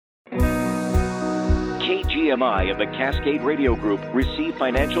KGMI and the Cascade Radio Group receive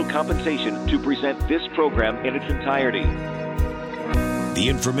financial compensation to present this program in its entirety. The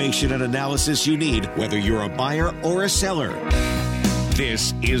information and analysis you need, whether you're a buyer or a seller.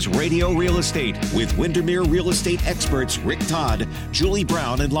 This is Radio Real Estate with Windermere Real Estate experts Rick Todd, Julie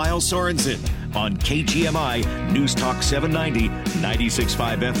Brown, and Lyle Sorenson on KGMI News Talk 790,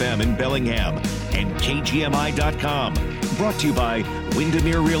 96.5 FM in Bellingham, and KGMI.com. Brought to you by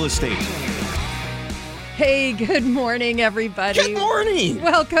Windermere Real Estate. Hey, good morning, everybody. Good morning.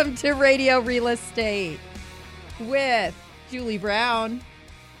 Welcome to Radio Real Estate with Julie Brown,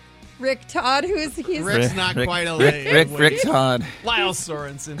 Rick Todd, who's Rick's not quite awake. Rick Todd. Lyle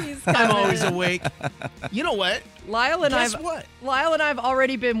Sorenson. I'm always awake. You know what? Lyle and Guess I've what? Lyle and I've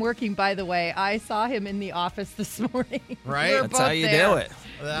already been working. By the way, I saw him in the office this morning. Right? We're That's both how you there. do it.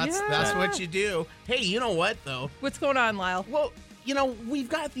 That's what you do. Hey, you know what though? What's going on, Lyle? Well, you know, we've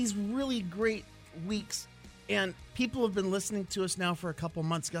got these really great weeks, and people have been listening to us now for a couple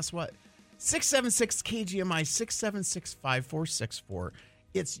months. Guess what? 676 KGMI 676-5464.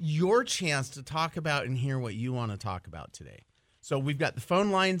 It's your chance to talk about and hear what you want to talk about today. So we've got the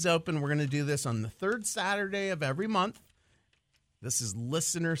phone lines open. We're going to do this on the third Saturday of every month. This is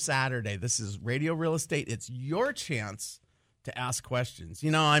Listener Saturday. This is Radio Real Estate. It's your chance to ask questions.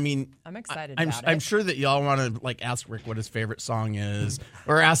 You know, I mean, I'm excited I'm about it. I'm sure that y'all want to like ask Rick what his favorite song is,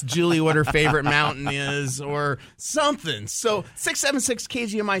 or ask Julie what her favorite mountain is, or something. So 676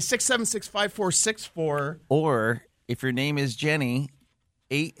 KGMI 676-5464. Or if your name is Jenny,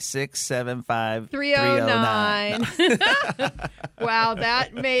 8675-309. 309. Wow,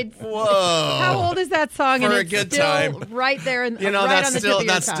 that made. Whoa! How old is that song? For and a it's good still time. right there, in, You know, right that's on the still tip of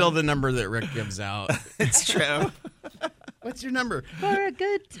your that's tongue. still the number that Rick gives out. It's true. What's your number? For a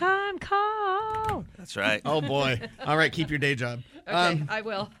good time call. That's right. Oh boy! All right, keep your day job. Okay, I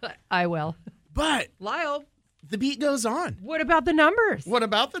will. I will. But Lyle, the beat goes on. what about the numbers? What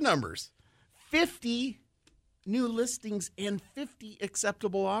about the numbers? 50 new listings and 50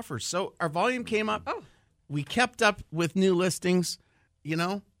 acceptable offers. So our volume came up. Oh. We kept up with new listings, you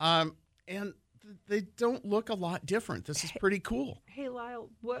know, and they don't look a lot different. This is pretty cool. Hey,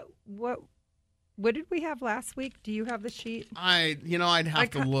 Lyle, what did we have last week? Do you have the sheet? I'd have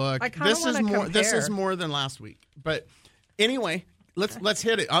to look. I kinda This is wanna more. This is compare. more than last week. But anyway, let's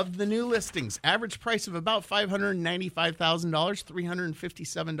hit it. Of the new listings, average price of about $595,000,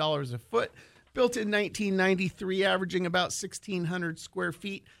 $357 a foot. Built in 1993, averaging about 1,600 square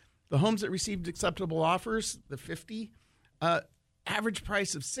feet. The homes that received acceptable offers, the 50, average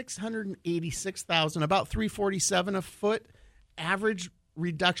price of $686,000, about $347 a foot. Average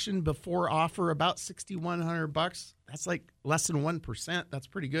reduction before offer about $6,100. That's like less than 1%. That's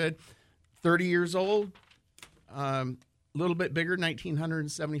pretty good. 30 years old, a little bit bigger,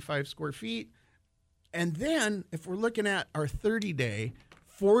 1,975 square feet. And then if we're looking at our 30-day,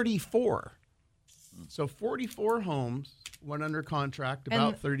 44. So 44 homes went under contract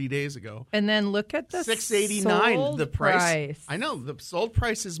about 30 days ago. And then look at the $689 sold the price. I know the sold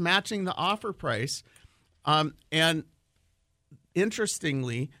price is matching the offer price, and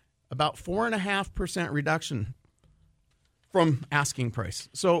interestingly, about 4.5% reduction from asking price.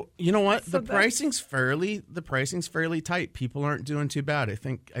 So you know what? So the pricing's fairly tight. People aren't doing too bad. I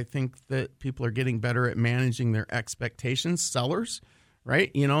think that people are getting better at managing their expectations. Sellers.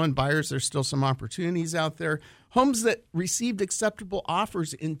 Right? You know, and buyers, there's still some opportunities out there. Homes that received acceptable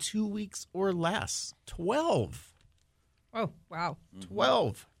offers in 2 weeks or less. 12. Oh, wow.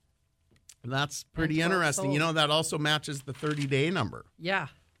 12. And that's pretty 12 interesting. sold. You know, that also matches the 30-day number, Yeah.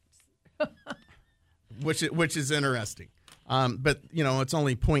 which is interesting. But, you know, it's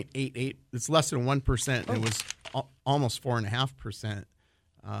only 0.88. It's less than 1%. And it was almost 4.5%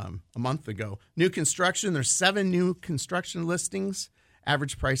 a month ago. New construction, there's 7 new construction listings.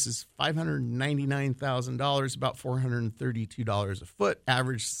 Average price is $599,000, about $432 a foot.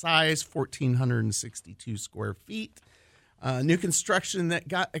 Average size, 1,462 square feet. New construction that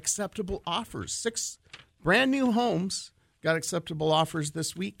got acceptable offers. 6 brand new homes got acceptable offers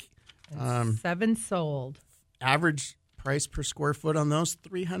this week. 7 sold. Average price per square foot on those,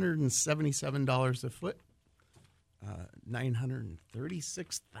 $377 a foot.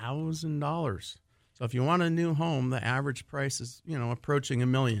 $936,000. So if you want a new home, the average price is, you know, approaching $1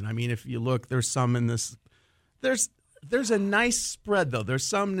 million. I mean, if you look, there's some in this. There's a nice spread though. There's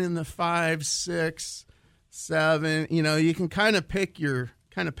some in the 5, 6, 7. You know, you can kind of pick your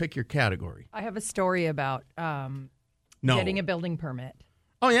category. I have a story about getting a building permit.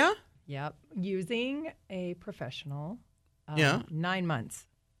 Oh yeah. Yep, using a professional. Yeah. 9 months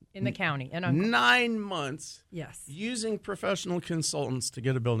in the county. And 9 months. yes. Using professional consultants to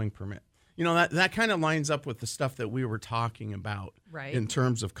get a building permit. that kind of lines up with the stuff that we were talking about, Right. in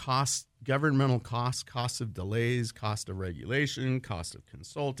terms of costs, governmental costs of delays, cost of regulation, cost of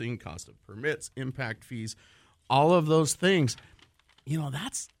consulting, cost of permits, impact fees, all of those things.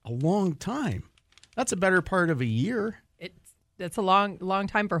 That's a long time. That's a better part of a year. It's a long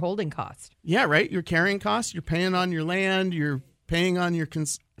time for holding cost. Yeah, right. Your carrying costs, you're paying on your land, you're paying on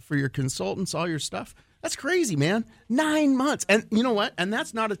for your consultants, all your stuff. That's crazy, man. 9 months. And you know what? And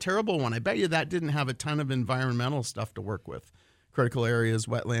that's not a terrible one. I bet you that didn't have a ton of environmental stuff to work with. Critical areas,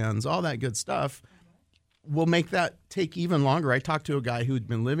 wetlands, all that good stuff will make that take even longer. I talked to a guy who had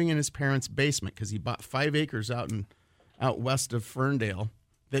been living in his parents' basement because he bought 5 acres out west of Ferndale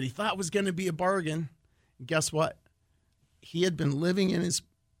that he thought was going to be a bargain. And guess what? He had been living in his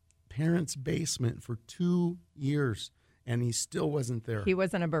parents' basement for 2 years, and he still wasn't there. He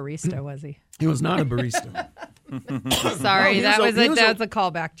wasn't a barista, was he? He was not a barista. Sorry, No, that's a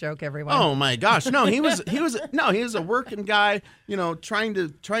callback joke, everyone. Oh my gosh, no, he was a working guy, trying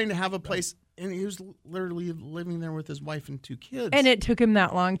to have a place, and he was literally living there with his wife and 2 kids. And it took him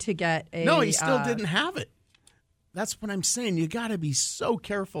that long to get a... No, he still didn't have it. That's what I'm saying. You got to be so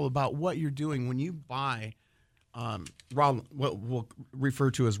careful about what you're doing when you buy raw, what we'll refer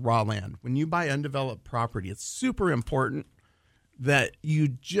to as raw land. When you buy undeveloped property, it's super important that you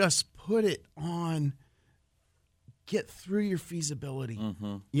just put it on, get through your feasibility,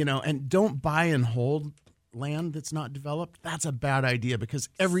 and don't buy and hold land that's not developed. That's a bad idea because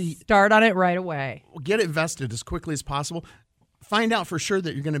Start on it right away. Get it vested as quickly as possible. Find out for sure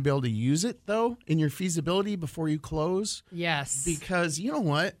that you're going to be able to use it, though, in your feasibility before you close. Yes. Because you know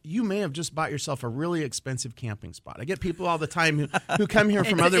what? You may have just bought yourself a really expensive camping spot. I get people all the time who come here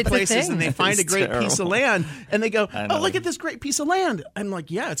from other places and they find a great piece of land and they go, oh, look at this great piece of land. I'm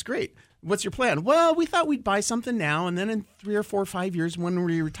like, yeah, it's great. What's your plan? Well, we thought we'd buy something now, and then in 3 or 4 or 5 years when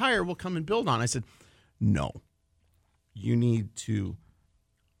we retire, we'll come and build on it. I said, no. You need to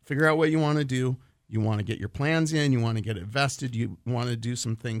figure out what you want to do. You want to get your plans in. You want to get it vested. You want to do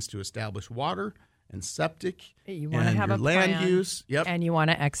some things to establish water and septic. You want to have your a land plan, use. Yep. And you want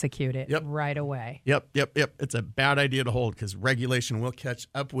to execute it right away. Yep. It's a bad idea to hold because regulation will catch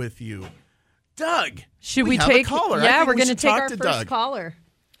up with you. Doug, should we have take a caller? Yeah, we're going to should take talk our to first Doug. caller.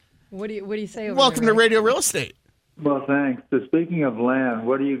 What do you say? Over Welcome there, to Radio Real Estate. Well, thanks. So speaking of land,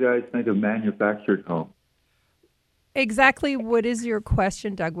 what do you guys think of manufactured homes? Exactly. What is your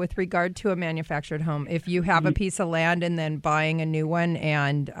question, Doug, with regard to a manufactured home? If you have a piece of land and then buying a new one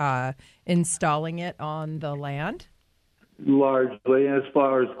and installing it on the land? Largely, as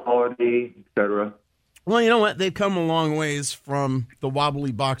far as quality, et cetera. Well, you know what? They've come a long ways from the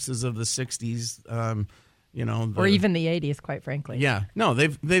wobbly boxes of the 60s, or even the 80s, quite frankly. Yeah. No,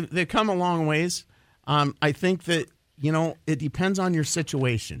 they've come a long ways. I think that, it depends on your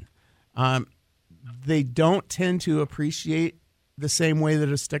situation. They don't tend to appreciate the same way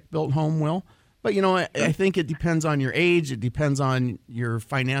that a stick-built home will. But, I think it depends on your age. It depends on your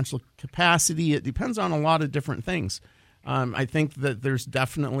financial capacity. It depends on a lot of different things. I think that there's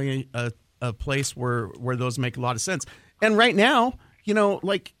definitely a place where those make a lot of sense. And right now,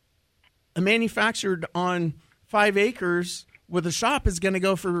 like a manufactured on 5 acres with a shop is going to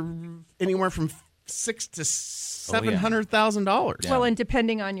go for anywhere from $600,000 to $700,000. Yeah. Well, and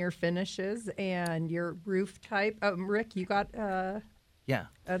depending on your finishes and your roof type. Rick, you got a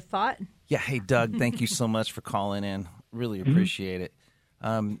thought? Yeah. Hey, Doug, thank you so much for calling in. Really appreciate it.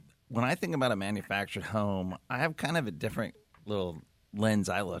 When I think about a manufactured home, I have kind of a different little lens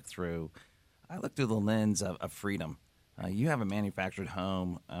I look through. I look through the lens of freedom. You have a manufactured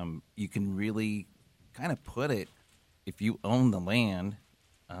home. You can really kind of put it, if you own the land,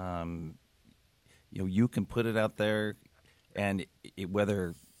 you can put it out there, and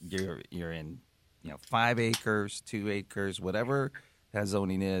whether you're in 5 acres, 2 acres, whatever that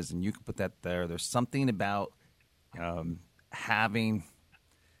zoning is, and you can put that there. There's something about having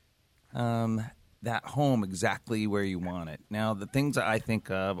that home exactly where you want it. Now, the things that I think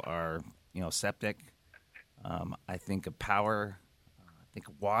of are septic. I think of power. I think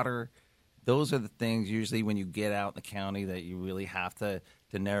of water. Those are the things usually when you get out in the county that you really have to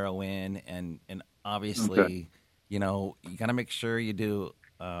narrow in, and obviously, you got to make sure you do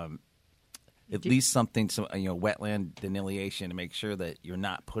at least something, wetland delineation to make sure that you're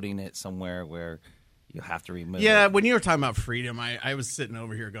not putting it somewhere where you have to remove it. Yeah, when you were talking about freedom, I was sitting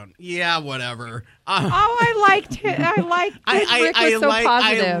over here going, yeah, whatever. I liked it. I liked it. Rick was so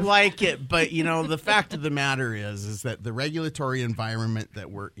positive. I like it, but, the fact of the matter is that the regulatory environment that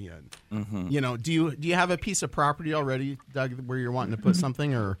we're in, do you have a piece of property already, Doug, where you're wanting to put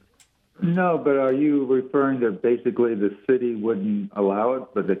something, or? No, but are you referring to basically the city wouldn't allow it,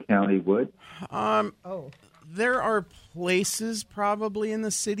 but the county would? There are places probably in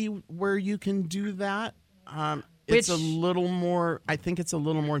the city where you can do that. It's a little more, I think it's a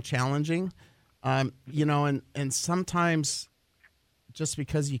little more challenging, and sometimes just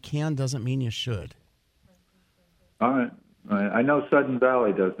because you can doesn't mean you should. All right. I know Sudden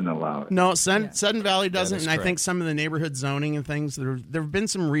Valley doesn't allow it. No, Sudden Valley doesn't, and correct. I think some of the neighborhood zoning and things, there have been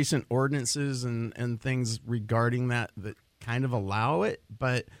some recent ordinances and things regarding that kind of allow it,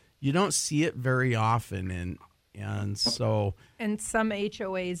 but you don't see it very often, and so... And some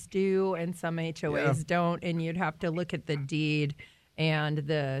HOAs do, and some HOAs don't, and you'd have to look at the deed and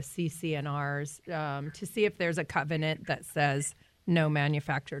the CCNRs to see if there's a covenant that says no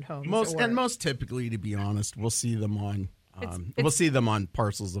manufactured homes. Most typically, to be honest, we'll see them on we'll see them on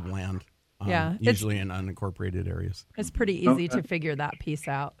parcels of land. Usually in unincorporated areas. It's pretty easy to figure that piece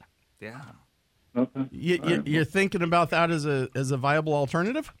out. Yeah. Okay. You're thinking about that as a viable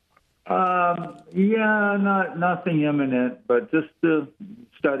alternative? Nothing imminent, but just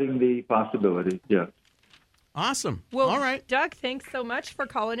studying the possibilities. Yeah. Awesome. Well, all right. Doug, thanks so much for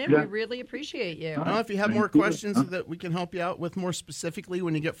calling in. Yeah. We really appreciate you. Well, if you have more questions that we can help you out with more specifically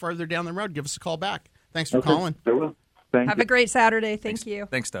when you get farther down the road, give us a call back. Thanks for calling. I will. Thank Have you. a great Saturday. Thank you.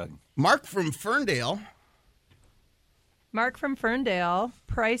 Thanks, Doug. Mark from Ferndale. Mark from Ferndale,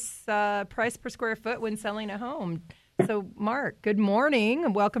 price per square foot when selling a home. So, Mark, good morning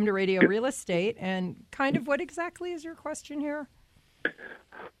and welcome to Radio Real Estate. And kind of what exactly is your question here?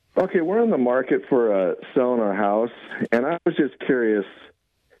 Okay, we're on the market for selling our house, and I was just curious,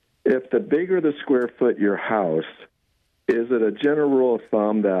 if the bigger the square foot your house, is it a general rule of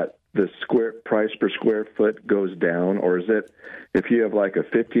thumb that the price per square foot goes down, or is it if you have like a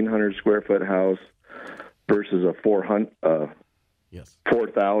 1,500 square foot house versus a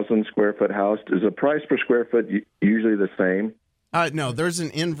 4,000 square foot house, is the price per square foot usually the same? No, there's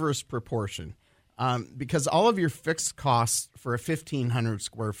an inverse proportion because all of your fixed costs for a 1,500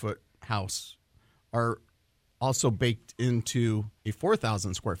 square foot house are also baked into a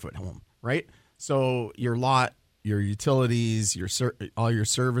 4,000 square foot home, right? So your lot, your utilities, all your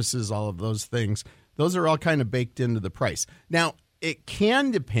services, all of those things, those are all kind of baked into the price. Now, it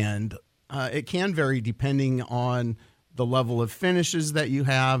can depend. It can vary depending on the level of finishes that you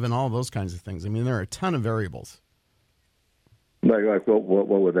have and all those kinds of things. I mean, there are a ton of variables. Like what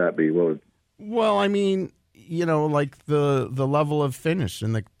would that be? Well, I mean, like the level of finish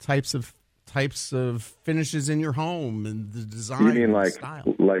and the types of finishes in your home and the design. You mean like style.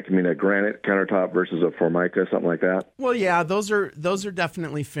 a granite countertop versus a Formica, something like that? Well, yeah, those are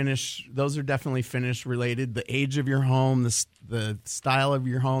definitely finish. Those are definitely finish related. The age of your home, the style of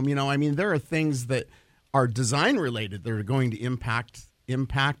your home. I mean, there are things that are design related that are going to impact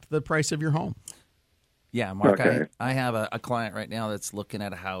the price of your home. Yeah, Mark, Okay. I have a client right now that's looking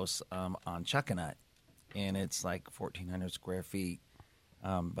at a house on Chuckanut, and it's like 1,400 square feet,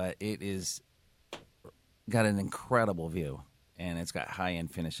 but it is got an incredible view, and it's got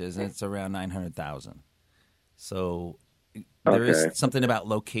high-end finishes, and it's around $900,000. So there is something about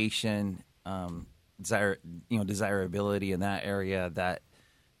location, desirability in that area that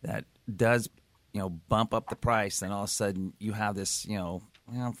does bump up the price, and all of a sudden you have this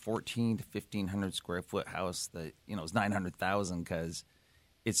 1,400 to 1,500 square foot house that is $900,000 because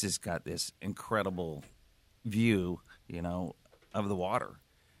it's just got this incredible view of the water.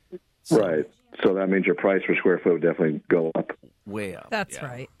 Right. So that means your price per square foot would definitely go up. Way up. That's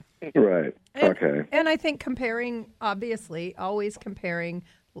right. Right. Okay. And I think always comparing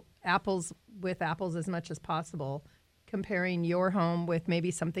apples with apples as much as possible, comparing your home with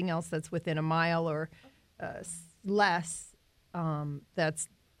maybe something else that's within a mile or less that's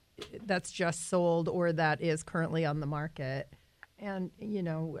just sold or that is currently on the market, and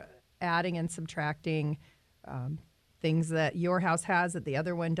adding and subtracting things that your house has that the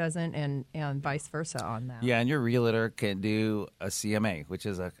other one doesn't, and vice versa on that. Yeah, and your realtor can do a CMA, which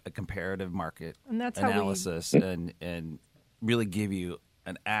is a comparative market And that's analysis, and really give you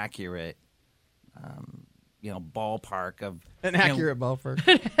an accurate ballpark of An accurate ballpark.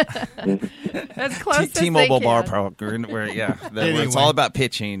 as close as T-Mobile they can. ballpark, where Anyway. it's all about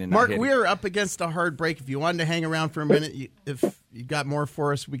pitching and not Mark, hitting. we are up against a hard break. If you wanted to hang around for a minute, if you got more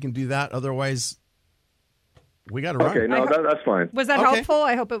for us, we can do that. Otherwise, we got to run. Okay, no, that's fine. Was that Okay. helpful?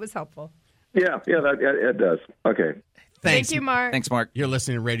 I hope it was helpful. Yeah, it does. Okay. Thanks. Thank you, Mark. Thanks, Mark. You're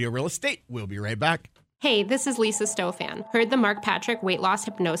listening to Radio Real Estate. We'll be right back. Hey, this is Lisa Stofan. Heard the Mark Patrick weight loss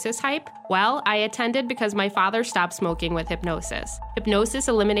hypnosis hype? Well, I attended because my father stopped smoking with hypnosis. Hypnosis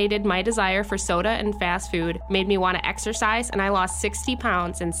eliminated my desire for soda and fast food, made me want to exercise, and I lost 60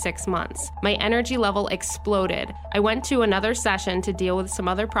 pounds in 6 months. My energy level exploded. I went to another session to deal with some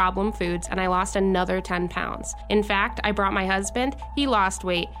other problem foods, and I lost another 10 pounds. In fact, I brought my husband. He lost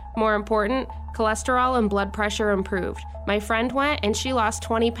weight. More important, cholesterol and blood pressure improved. My friend went and she lost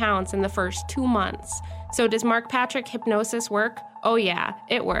 20 pounds in the first 2 months. So does Mark Patrick hypnosis work? Oh yeah,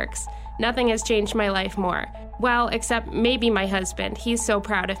 it works. Nothing has changed my life more. Well, except maybe my husband. He's so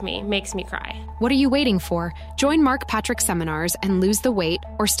proud of me, makes me cry. What are you waiting for? Join Mark Patrick seminars and lose the weight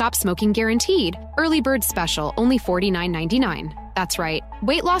or stop smoking guaranteed. Early bird special, only $49.99. That's right.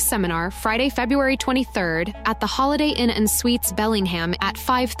 Weight loss seminar, Friday, February 23rd at the Holiday Inn and Suites Bellingham at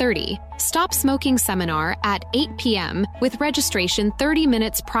 5:30. Stop smoking seminar at 8 p.m. with registration 30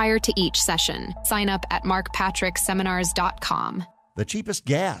 minutes prior to each session. Sign up at markpatrickseminars.com. The cheapest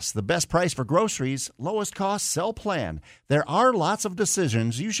gas, the best price for groceries, lowest cost cell plan. There are lots of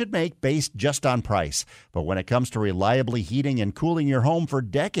decisions you should make based just on price. But when it comes to reliably heating and cooling your home for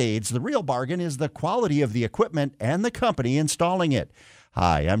decades, the real bargain is the quality of the equipment and the company installing it.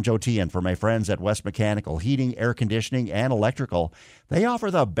 Hi, I'm Joe T, and for my friends at West Mechanical Heating, Air Conditioning, and Electrical, they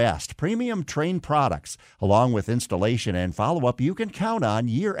offer the best premium trained products, along with installation and follow-up you can count on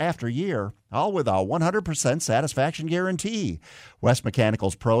year after year, all with a 100% satisfaction guarantee. West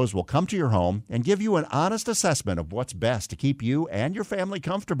Mechanical's pros will come to your home and give you an honest assessment of what's best to keep you and your family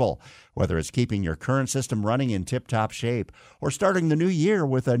comfortable, whether it's keeping your current system running in tip-top shape or starting the new year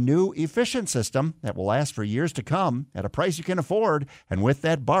with a new, efficient system that will last for years to come at a price you can afford and with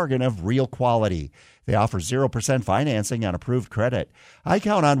that bargain of real quality. They offer 0% financing on approved credit. I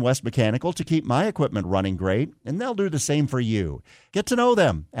count on West Mechanical to keep my equipment running great, and they'll do the same for you. Get to know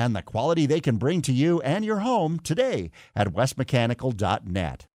them and the quality they can bring to you and your home today at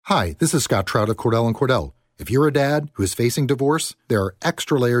westmechanical.net. Hi, this is Scott Trout of Cordell & Cordell. If you're a dad who is facing divorce, there are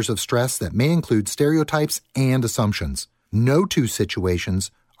extra layers of stress that may include stereotypes and assumptions. No two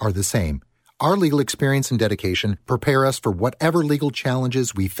situations are the same. Our legal experience and dedication prepare us for whatever legal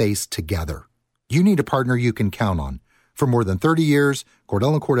challenges we face together. You need a partner you can count on. For more than 30 years,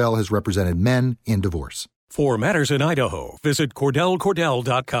 Cordell & Cordell has represented men in divorce. For matters in Idaho, visit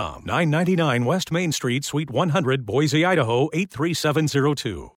CordellCordell.com, 999 West Main Street, Suite 100, Boise, Idaho,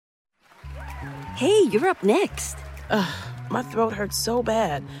 83702. Hey, you're up next. Ugh, my throat hurts so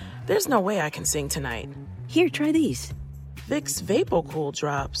bad. There's no way I can sing tonight. Here, try these. Vicks VapoCool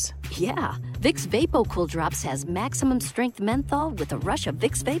Drops. Yeah, Vicks VapoCool Drops has maximum strength menthol with a rush of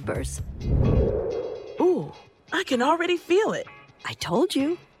Vicks Vapors. Ooh, I can already feel it. I told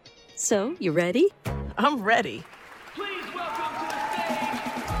you. So, you ready? I'm ready. Please welcome to the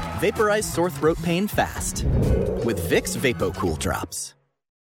stage. Vaporize sore throat pain fast with Vicks VapoCool Drops.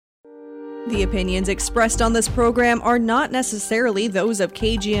 The opinions expressed on this program are not necessarily those of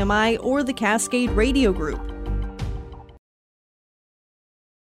KGMI or the Cascade Radio Group.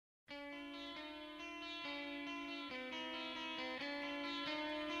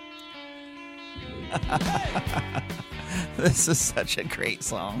 This is such a great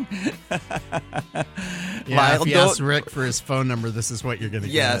song. If you ask Rick for his phone number, this is what you're going to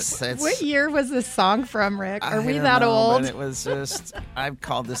get. What year was this song from, Rick? Are we don't that know, old? But it was just, I've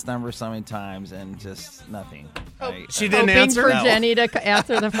called this number so many times and just nothing. She didn't answer? Hoping for Jenny to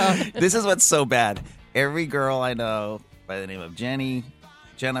answer the phone. This is what's so bad. Every girl I know by the name of Jenny,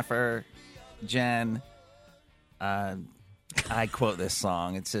 Jennifer, Jen, I quote this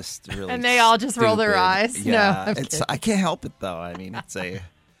song. It's just really and they all just stupid. roll their eyes. Yeah, No, I can't help it though. I mean, it's cute.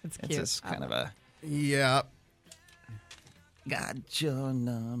 just kind of a got your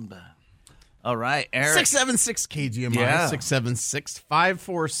number. All right, Eric. 676 KGMI,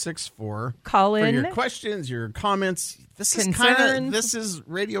 676-5464. Call in. For your questions, your comments. This is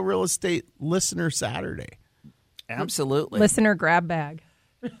Radio Real Estate Listener Saturday. Absolutely. Listener grab bag.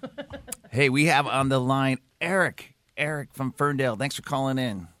 Hey, we have on the line Eric from Ferndale. Thanks for calling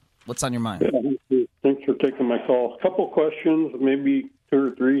in. What's on your mind? Yeah, thanks for taking my call. A couple questions, maybe two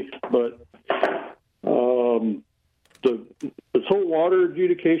or three, but this whole water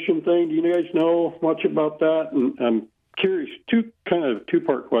adjudication thing, do you guys know much about that? And I'm curious,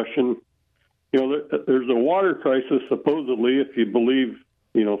 two-part question. You know, there's a water crisis, supposedly, if you believe,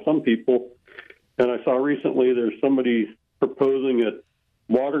 some people. And I saw recently there's somebody proposing a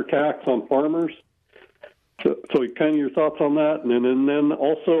water tax on farmers. So kind of your thoughts on that. And then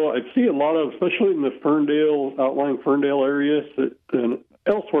also I see a lot of, especially in the outlying Ferndale areas and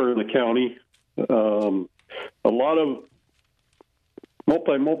elsewhere in the county, a lot of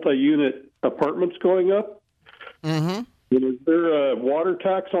multi-unit apartments going up. Mm-hmm. And is there a water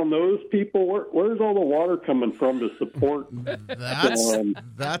tax on those people? Where's all the water coming from to support?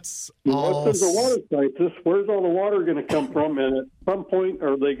 That's all. If there's a water crisis, where's all the water going to come from? And at some point,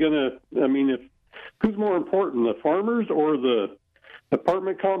 are they going to? I mean, who's more important, the farmers or the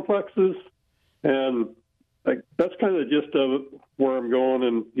apartment complexes? And that's kind of the gist of it, where I'm going.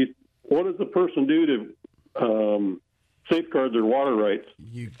 And what does the person do to safeguard their water rights?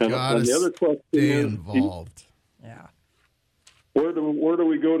 You got to stay involved. Yeah. Where do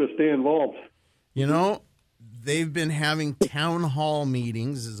we go to stay involved? You know, they've been having town hall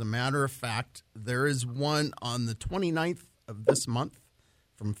meetings. As a matter of fact, there is one on the 29th of this month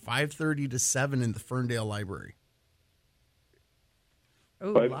from 5:30 to 7 in the Ferndale Library.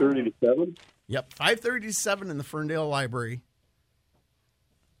 5:30 to 7? Yep, 5:30 to 7 in the Ferndale Library.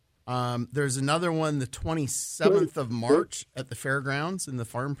 There's another one the 27th of March at the fairgrounds in the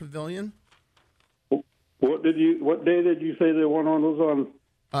Farm Pavilion. What day did you say the one on was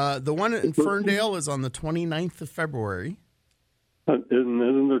on? The one in Ferndale is on the 29th of February.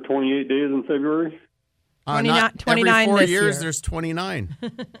 Isn't there 28 days in February? 29 every 4 this years, year. there's 29.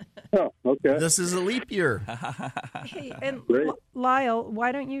 Oh, okay. This is a leap year. Hey, and Lyle,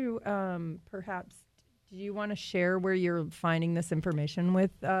 why don't you perhaps, do you want to share where you're finding this information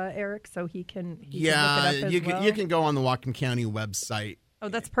with Eric so he can look it up as well? You can go on the Whatcom County website. Oh,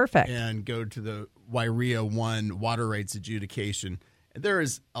 that's perfect. And go to the WIREA 1 water rights adjudication. There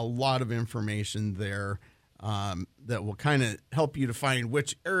is a lot of information there that will kind of help you to find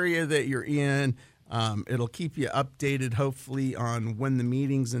which area that you're in. It'll keep you updated, hopefully, on when the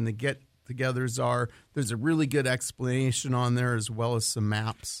meetings and the get-togethers are. There's a really good explanation on there, as well as some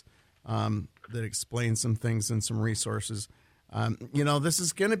maps that explain some things and some resources. This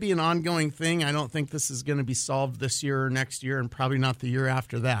is going to be an ongoing thing. I don't think this is going to be solved this year or next year, and probably not the year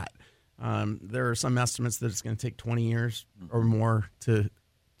after that. There are some estimates that it's going to take 20 years or more to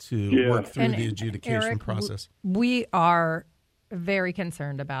work through the adjudication Eric, process. We are very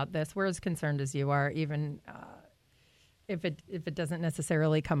concerned about this. We're as concerned as you are, even if it doesn't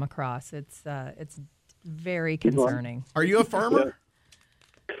necessarily come across. It's very concerning. Are you a farmer?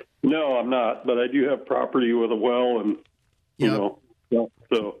 No, I'm not, but I do have property with a well, and so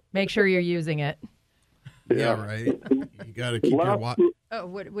make sure you're using it. Yeah, right. You got to keep your water. Oh,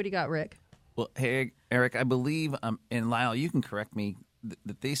 what do you got, Rick? Well, hey, Eric, I believe, and Lyle, you can correct me,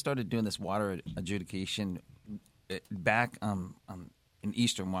 that they started doing this water adjudication back in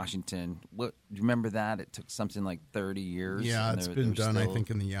eastern Washington. Do you remember that? It took something like 30 years. Yeah, it's been done, I think,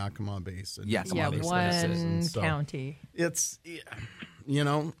 in the Yakima Basin. One county. It's,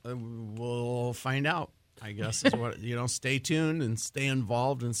 we'll find out, I guess, is what, stay tuned and stay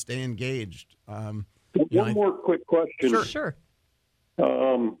involved and stay engaged. One more quick question. Sure.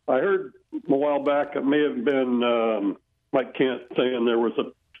 I heard a while back, it may have been Mike Kent saying there was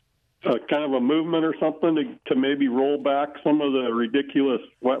a kind of a movement or something to maybe roll back some of the ridiculous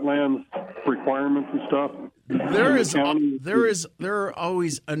wetlands requirements and stuff. There are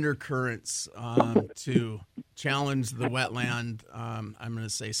always undercurrents to challenge the wetland. I'm going to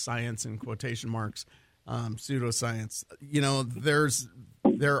say science in quotation marks, pseudoscience.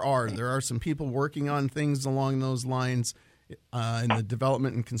 There are some people working on things along those lines in the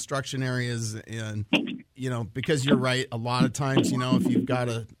development and construction areas, and because you're right, a lot of times, if you've got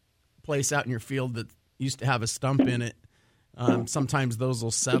a place out in your field that used to have a stump in it, sometimes those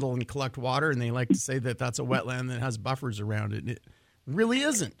will settle and collect water, and they like to say that that's a wetland that has buffers around it. And it really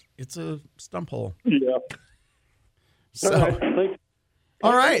isn't. It's a stump hole. Yeah. So,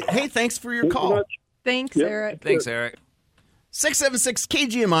 all right. Hey, thanks for your call. Thanks, Eric. Thanks, Eric. 676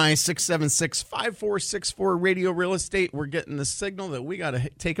 KGMI 676-5464 Radio Real Estate. We're getting the signal that we got to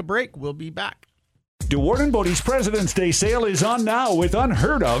take a break. We'll be back. DeWarden Bodie's President's Day sale is on now with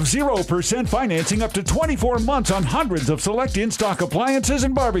unheard of 0% financing up to 24 months on hundreds of select in-stock appliances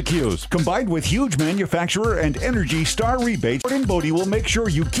and barbecues. Combined with huge manufacturer and Energy Star rebates, DeWarden Bodie will make sure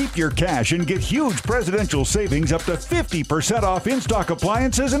you keep your cash and get huge presidential savings up to 50% off in-stock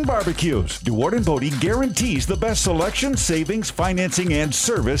appliances and barbecues. DeWarden Bodie guarantees the best selection, savings, financing, and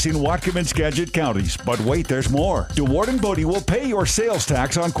service in Whatcom and Skagit counties. But wait, there's more. DeWarden Bodie will pay your sales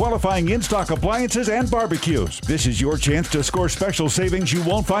tax on qualifying in-stock appliances and barbecues. This is your chance to score special savings you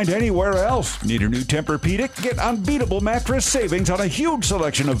won't find anywhere else. Need a new Tempur-Pedic? Get unbeatable mattress savings on a huge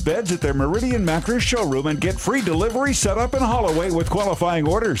selection of beds at their Meridian Mattress Showroom and get free delivery, setup, and haul away with qualifying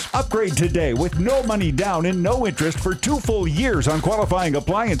orders. Upgrade today with no money down and no interest for 2 full years on qualifying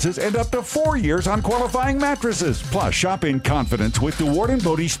appliances and up to 4 years on qualifying mattresses. Plus, shop in confidence with DeWard &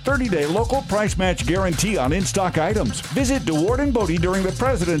 Bodie's 30-day local price match guarantee on in-stock items. Visit DeWard & Bodie during the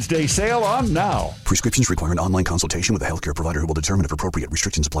President's Day sale on now. Prescriptions require an online consultation with a healthcare provider who will determine if appropriate.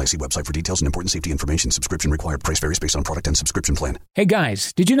 Restrictions apply. See website for details and important safety information. Subscription required. Price varies based on product and subscription plan. Hey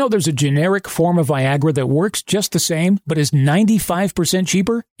guys, did you know there's a generic form of Viagra that works just the same, but is 95%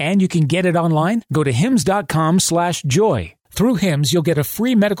 cheaper? And you can get it online? Go to hims.com/joy. Through Hims, you'll get a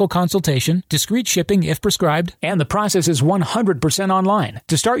free medical consultation, discreet shipping if prescribed, and the process is 100% online.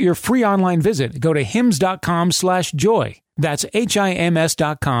 To start your free online visit, go to hims.com/joy. That's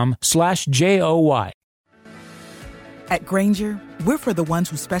HIMS.com/JOY. At Grainger, we're for the ones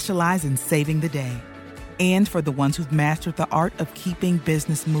who specialize in saving the day and for the ones who've mastered the art of keeping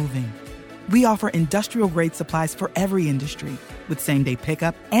business moving. We offer industrial-grade supplies for every industry with same-day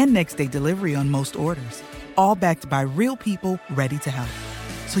pickup and next-day delivery on most orders, all backed by real people ready to help.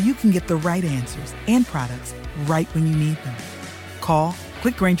 So you can get the right answers and products right when you need them. Call,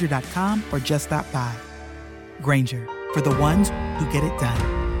 clickgrainger.com, or just stop by. Grainger, for the ones who get it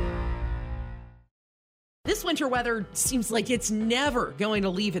done. This winter weather seems like it's never going to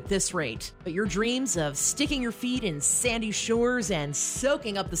leave at this rate. But your dreams of sticking your feet in sandy shores and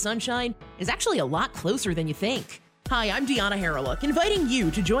soaking up the sunshine is actually a lot closer than you think. Hi, I'm Deanna Harreluk, inviting you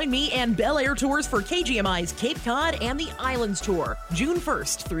to join me and Bel Air Tours for KGMI's Cape Cod and the Islands Tour, June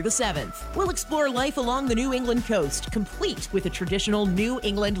 1st through the 7th. We'll explore life along the New England coast, complete with a traditional New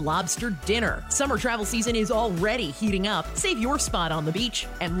England lobster dinner. Summer travel season is already heating up. Save your spot on the beach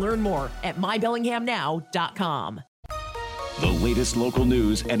and learn more at mybellinghamnow.com. The latest local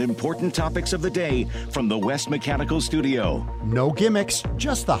news and important topics of the day from the West Mechanical Studio. No gimmicks,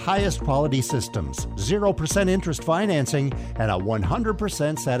 just the highest quality systems, 0% interest financing, and a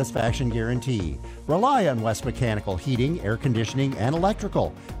 100% satisfaction guarantee. Rely on West Mechanical Heating, Air Conditioning, and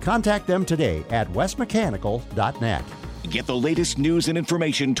Electrical. Contact them today at westmechanical.net. Get the latest news and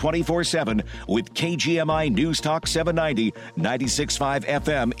information 24/7 with KGMI News Talk 790, 96.5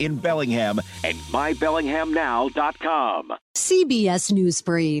 FM in Bellingham and mybellinghamnow.com. CBS News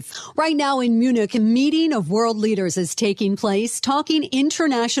Brief. Right now in Munich, a meeting of world leaders is taking place, talking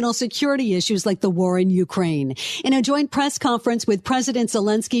international security issues like the war in Ukraine. In a joint press conference with President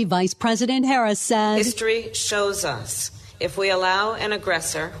Zelensky, Vice President Harris said, "History shows us if we allow an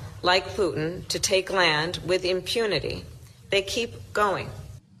aggressor like Putin to take land with impunity, they keep going."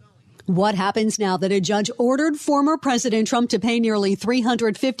 What happens now that a judge ordered former President Trump to pay nearly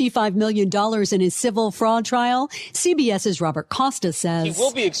 $355 million in his civil fraud trial? CBS's Robert Costa says he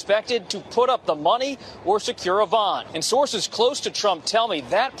will be expected to put up the money or secure a bond. And sources close to Trump tell me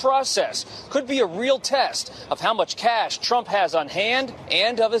that process could be a real test of how much cash Trump has on hand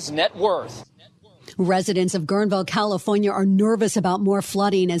and of his net worth. Residents of Guerneville, California are nervous about more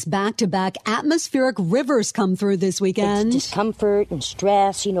flooding as back-to-back atmospheric rivers come through this weekend. It's discomfort and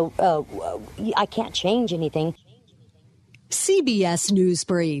stress. I can't change anything. CBS News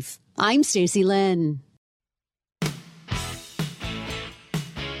Brief. I'm Stacey Lynn.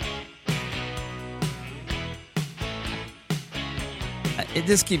 It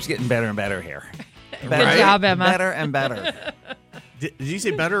just keeps getting better and better here. Good job, Emma. Better and better. Did you say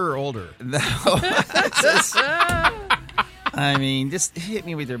better or older? No. Just hit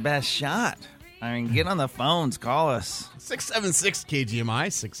me with your best shot. Get on the phones. Call us. 676 KGMI,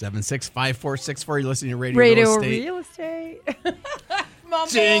 676-5464. You're listening to Radio Real Estate.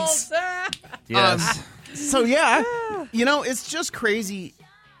 Mumbles. Jinx. Yes. It's just crazy.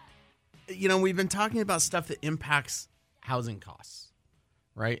 We've been talking about stuff that impacts housing costs,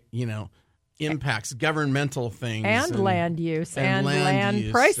 right? Impacts governmental things and land use and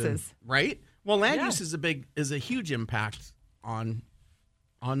land prices, right? Well, land use is a huge impact on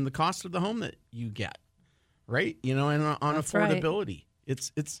the cost of the home that you get, right? And on affordability.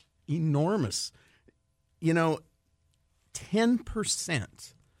 Right. It's enormous.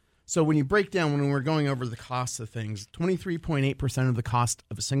 10%. So when you break down, when we're going over the cost of things, 23.8% of the cost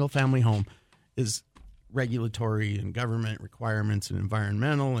of a single family home is regulatory and government requirements and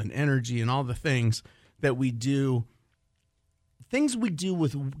environmental and energy and all the things that we do. Things we do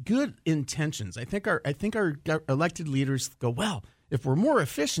with good intentions. I think our elected leaders go, well, if we're more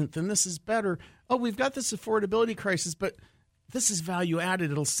efficient, then this is better. Oh, we've got this affordability crisis, but this is value added.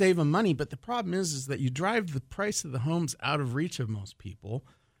 It'll save them money. But the problem is that you drive the price of the homes out of reach of most people,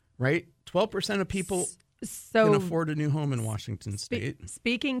 right? 12% of people can afford a new home in Washington State.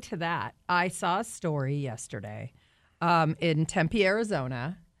 Speaking to that, I saw a story yesterday in Tempe,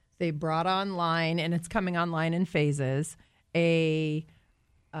 Arizona. They brought online, and it's coming online in phases, it's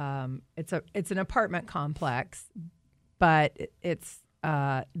an apartment complex, but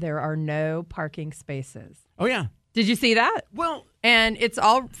there are no parking spaces. Oh, yeah. Did you see that? Well, and it's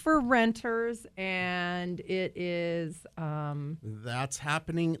all for renters, and it is that's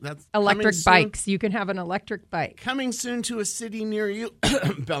happening. That's electric bikes. You can have an electric bike coming soon to a city near you,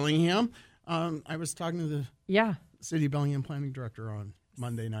 Bellingham. I was talking to the city Bellingham planning director on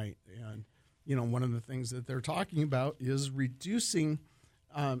Monday night, and one of the things that they're talking about is reducing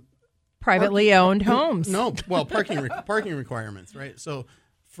privately owned homes. No, well, parking requirements, right? So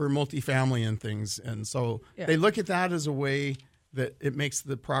for multifamily and things, and so they look at that as a way that it makes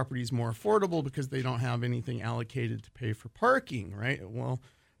the properties more affordable because they don't have anything allocated to pay for parking, right? Well,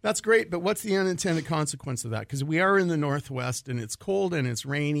 that's great, but what's the unintended consequence of that? Because we are in the Northwest, and it's cold, and it's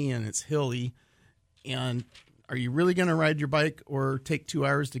rainy, and it's hilly, and are you really going to ride your bike or take 2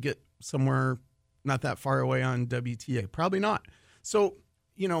 hours to get somewhere not that far away on WTA? Probably not. So,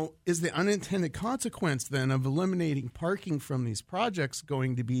 is the unintended consequence then of eliminating parking from these projects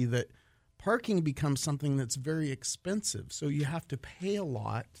going to be that parking becomes something that's very expensive? So you have to pay a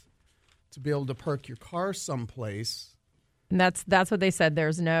lot to be able to park your car someplace. And that's what they said.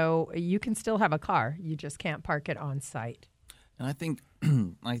 You can still have a car. You just can't park it on site. And I think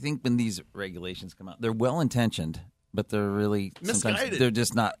when these regulations come out, they're well intentioned, but they're really misguided. Sometimes they're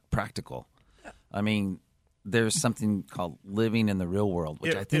just not practical. I mean, there's something called living in the real world,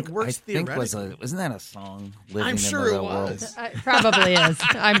 which I think wasn't that a song? Living I'm sure in the it real was. World? It probably is.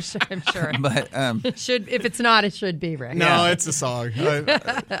 I'm sure. But if it's not, it should be, Rick. No, it's a song.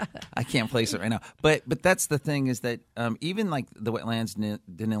 I can't place it right now. But that's the thing is that even like the wetlands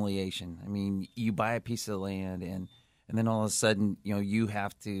delineation. I mean, you buy a piece of land and then all of a sudden, you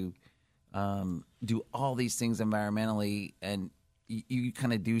have to do all these things environmentally, and you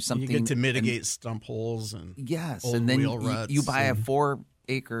kind of do something. You get to mitigate stump holes and old and then wheel ruts. You buy a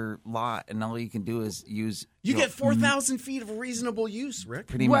 4-acre lot, and all you can do is use. You get 4,000 feet of reasonable use, Rick.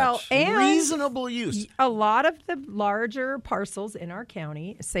 Pretty much. And reasonable use. A lot of the larger parcels in our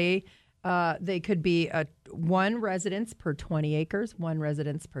county say they could be one residence per 20 acres, one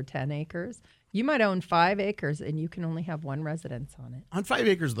residence per 10 acres. You might own 5 acres, and you can only have one residence on it. On 5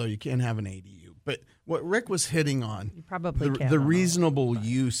 acres, though, you can't have an ADU. But what Rick was hitting on, you probably the reasonable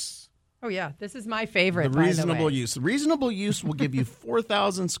use. Oh, yeah. This is my favorite, The reasonable use. The reasonable use will give you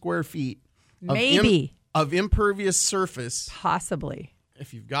 4,000 square feet of impervious surface. Possibly.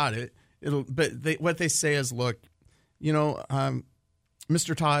 If you've got it. What they say is, look, Mr.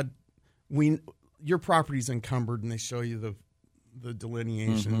 Todd, your property's encumbered, and they show you the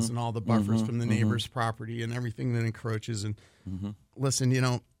delineations and all the buffers from the neighbor's property and everything that encroaches. And listen,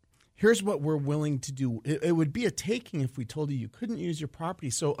 here's what we're willing to do. It would be a taking if we told you couldn't use your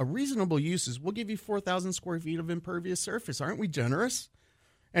property. So a reasonable use is we'll give you 4,000 square feet of impervious surface. Aren't we generous?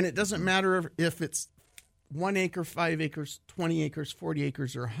 And it doesn't matter if it's 1 acre, 5 acres, 20 acres, 40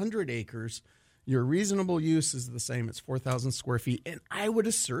 acres, or 100 acres. Your reasonable use is the same. It's 4,000 square feet. And I would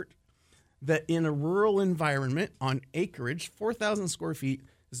assert that in a rural environment on acreage, 4,000 square feet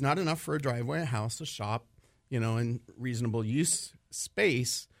is not enough for a driveway, a house, a shop, and reasonable use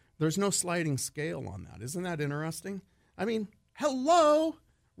space. There's no sliding scale on that. Isn't that interesting? I mean, hello?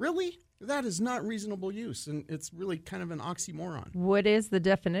 Really? That is not reasonable use, and it's really kind of an oxymoron. What is the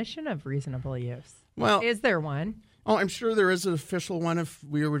definition of reasonable use? Well, is there one? Oh, I'm sure there is an official one if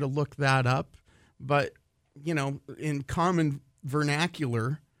we were to look that up. But, in common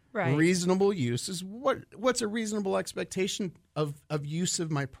vernacular, right. Reasonable use is what's a reasonable expectation of use of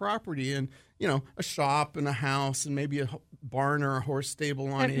my property, and a shop and a house and maybe a barn or a horse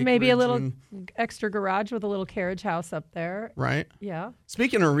stable on acreage, maybe a little extra garage with a little carriage house up there, right? Yeah.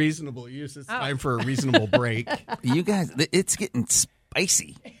 Speaking of reasonable use, it's time for a reasonable break. You guys, it's getting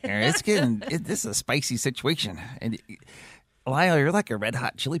spicy. This is a spicy situation, and Lyle, you're like a red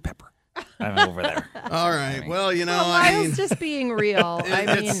hot chili pepper. I'm over there. All right. Well, Lyle's just being real.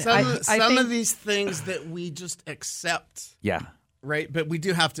 Some of these things that we just accept. Yeah. Right, but we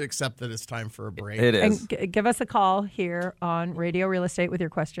do have to accept that it's time for a break. It is. And give us a call here on Radio Real Estate with your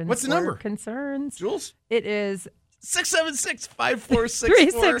questions. What's the number? Concerns. Jules? It is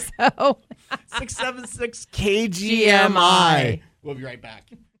 676-5464. 676 KGMI. We'll be right back.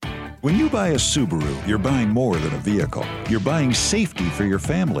 When you buy a Subaru, you're buying more than a vehicle. You're buying safety for your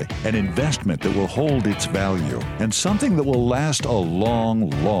family, an investment that will hold its value, and something that will last a long,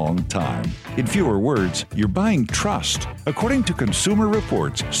 long time. In fewer words, you're buying trust. According to Consumer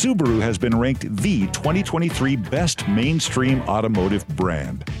Reports, Subaru has been ranked the 2023 best mainstream automotive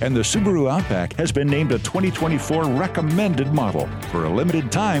brand, and the Subaru Outback has been named a 2024 recommended model. For a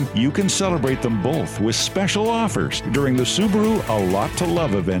limited time, you can celebrate them both with special offers during the Subaru A Lot to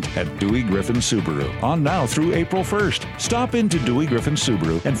Love event at Dewey Griffin Subaru, on now through April 1st. Stop into Dewey Griffin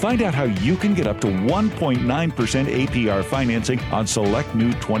Subaru and find out how you can get up to 1.9% APR financing on select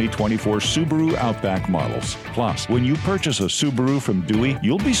new 2024 Subaru Outback models. Plus, when you purchase a Subaru from Dewey,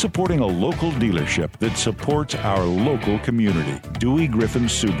 you'll be supporting a local dealership that supports our local community. Dewey Griffin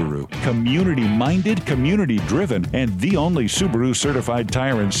Subaru. Community-minded, community-driven, and the only Subaru certified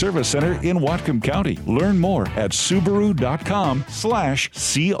tire and service center in Whatcom County. Learn more at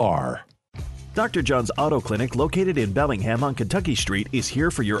Subaru.com/CR. Dr. John's Auto Clinic, located in Bellingham on Kentucky Street, is here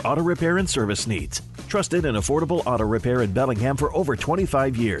for your auto repair and service needs. Trusted and affordable auto repair in Bellingham for over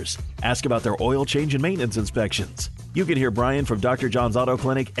 25 years. Ask about their oil change and maintenance inspections. You can hear Brian from Dr. John's Auto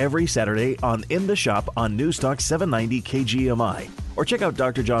Clinic every Saturday on In the Shop on Newstalk 790 KGMI. Or check out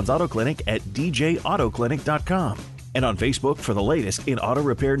Dr. John's Auto Clinic at djautoclinic.com. And on Facebook for the latest in auto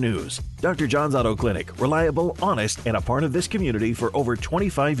repair news. Dr. John's Auto Clinic, reliable, honest, and a part of this community for over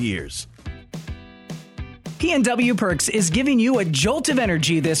 25 years. P&W Perks is giving you a jolt of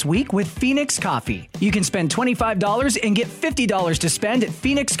energy this week with Phoenix Coffee. You can spend $25 and get $50 to spend at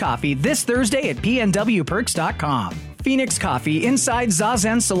Phoenix Coffee this Thursday at pnwperks.com. Phoenix Coffee, inside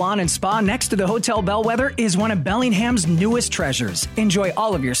Zazen Salon and Spa next to the Hotel Bellwether, is one of Bellingham's newest treasures. Enjoy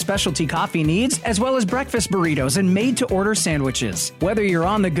all of your specialty coffee needs, as well as breakfast burritos and made-to-order sandwiches. Whether you're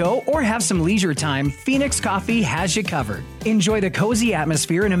on the go or have some leisure time, Phoenix Coffee has you covered. Enjoy the cozy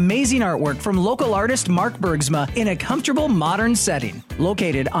atmosphere and amazing artwork from local artist Mark Bergsma in a comfortable, modern setting.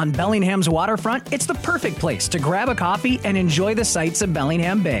 Located on Bellingham's waterfront, it's the perfect place to grab a coffee and enjoy the sights of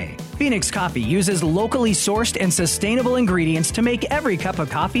Bellingham Bay. Phoenix Coffee uses locally sourced and sustainable ingredients to make every cup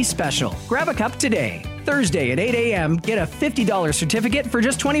of coffee special. Grab a cup today. Thursday at 8 a.m., get a $50 certificate for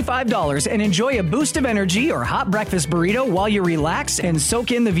just $25 and enjoy a boost of energy or hot breakfast burrito while you relax and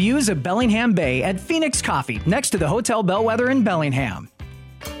soak in the views of Bellingham Bay at Phoenix Coffee, next to the Hotel Bellwether in Bellingham.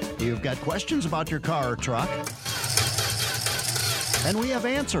 You've got questions about your car or truck? And we have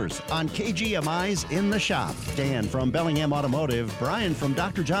answers on KGMI's In the Shop. Dan from Bellingham Automotive, Brian from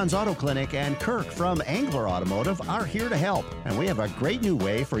Dr. John's Auto Clinic, and Kirk from Angler Automotive are here to help. And we have a great new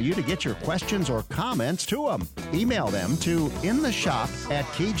way for you to get your questions or comments to them. Email them to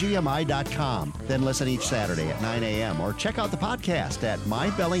intheshop@kgmi.com. Then listen each Saturday at 9 a.m. or check out the podcast at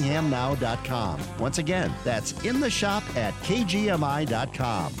mybellinghamnow.com. Once again, that's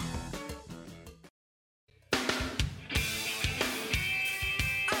intheshop@kgmi.com.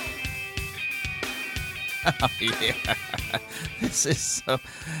 Oh, yeah. This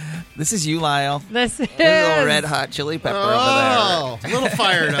is you, Lyle. This is a little red hot chili pepper over there. A little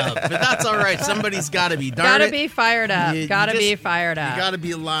fired up, but that's all right. Somebody's got to be. Gotta be fired up. Gotta be fired up. You got to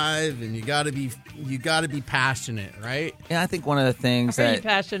be alive, and you got to be passionate, right? Yeah, I think one of the things Are that you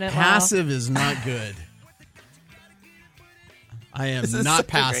passionate, passive is not good. I am not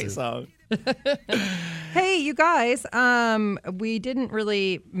passive. Hey, you guys, we didn't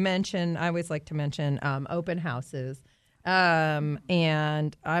really mention, I always like to mention open houses.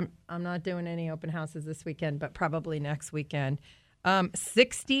 And I'm not doing any open houses this weekend, but probably next weekend.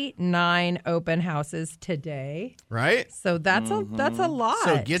 69 open houses today. Right? So that's a lot.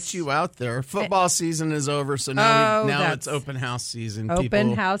 So it gets you out there. Football season is over, so now it's open house season.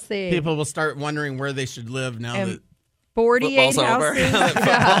 Open house season. People will start wondering where they should live now that 48 football's houses.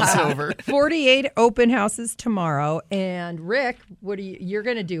 Football's over. 48 open houses tomorrow. And Rick, you're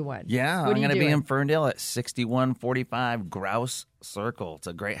going to do one. Yeah, What I'm are you going to be doing? in Ferndale at 6145 Grouse Circle. It's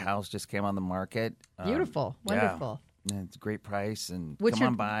a great house, just came on the market. Beautiful. Wonderful. Yeah, and it's a great price, and What's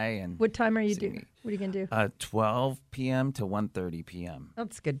on by. And what time are you see doing? me. What are you going to do? 12 p.m. to 1:30 p.m.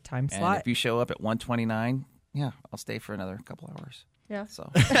 That's a good time And slot. if you show up at 1:29, yeah, I'll stay for another couple hours. Yeah. So,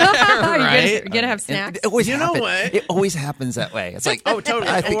 You're gonna have snacks. It always know what? It always happens that way. It's like, Oh, totally.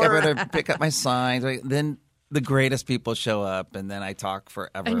 I think Or- I better pick up my signs. Right? Then the greatest people show up, and then I talk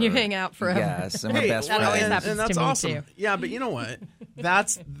forever. And you hang out forever. Yes, and we're best That always friends. happens and that's to me, awesome. too. Yeah, but you know what?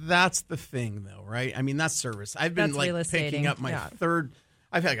 That's the thing, though, right? I mean, that's service. I've been That's real picking estating. up my Yeah. third.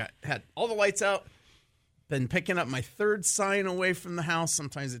 I've had all the lights out. Been picking up my third sign away from the house.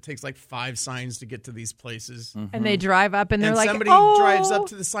 Sometimes it takes like 5 signs to get to these places. And they drive up and they're like, somebody oh. drives up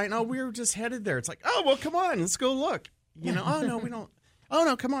to the sign. Oh, we were just headed there. It's like, oh, well, come on, let's go look. Oh, no, we don't. Oh,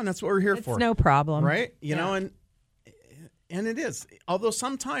 no, come on. That's what we're here for. It's no problem. Right? You know, and it is. Although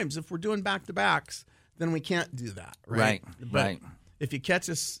sometimes if we're doing back-to-backs, then we can't do that. Right. But if you catch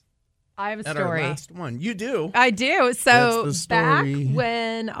us I have a at story. our last one. You do. I do. So That's the back story.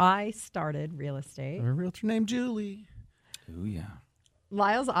 when I started real estate, A realtor named Julie. Oh, yeah.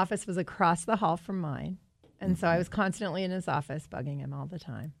 Lyle's office was across the hall from mine. And so I was constantly in his office bugging him all the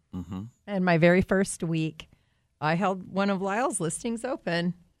time. Mm-hmm. And my very first week, I held one of Lyle's listings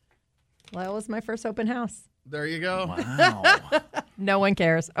open. Lyle was my first open house. There you go. Wow. No one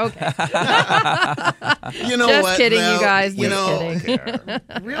cares. Okay. You know Just what? kidding, though? you guys. You Just know,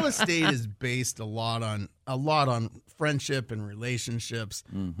 kidding. real estate is based a lot on friendship and relationships,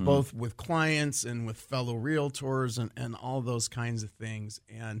 both with clients and with fellow realtors and all those kinds of things.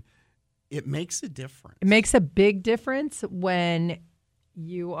 And it makes a difference. It makes a big difference when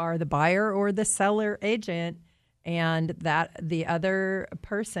you are the buyer or the seller agent and that the other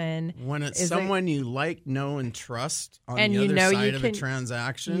person When it's is someone you like, know, and trust on and the you other know side you of can, a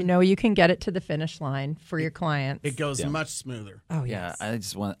transaction, you know you can get it to the finish line for your clients. it goes much smoother. Oh, Yeah,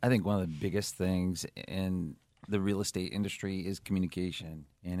 yes. I think one of the biggest things in the real estate industry is communication.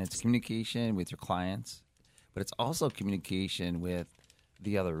 And it's communication with your clients, but it's also communication with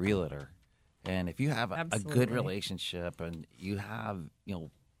the other realtor. And if you have a good relationship and you have,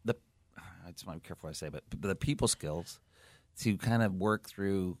 I just want to be careful what I say, but the people skills to kind of work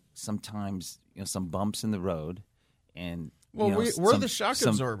through sometimes, some bumps in the road and We're the shock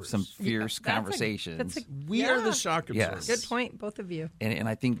absorbers. Some fierce conversations. We are the shock absorbers. Good point, both of you. And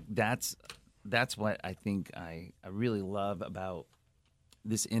I think that's what I think I really love about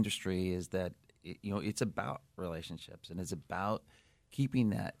this industry is that it's about relationships and it's about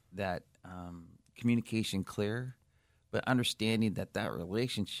keeping that communication clear, but understanding that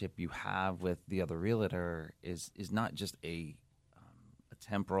relationship you have with the other realtor is not just a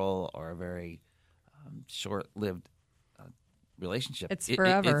temporal or a very short-lived relationship. It's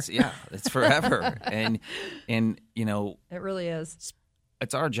forever. It's forever. and it really is.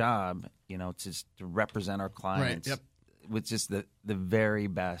 It's our job, to represent our clients with just the very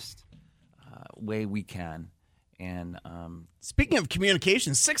best way we can. And speaking of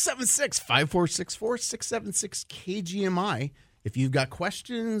communication, 676-5464, 676-KGMI. If you've got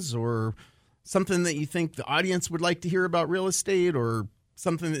questions or something that you think the audience would like to hear about real estate or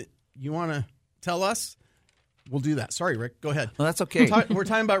something that you want to tell us, we'll do that. Sorry, Rick. Go ahead. Well, that's okay. We're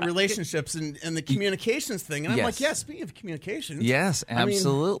talking about relationships and the communications thing. And I'm like, speaking of communications. Yes,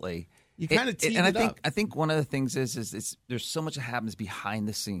 absolutely. You kind of teed it up. I think one of the things is there's so much that happens behind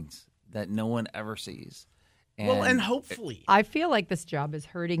the scenes that no one ever sees. And hopefully. I feel like this job is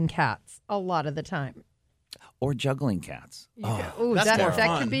herding cats a lot of the time. Or juggling cats. That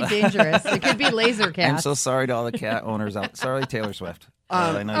could be dangerous. It could be laser cats. I'm so sorry to all the cat owners out. Sorry, Taylor Swift.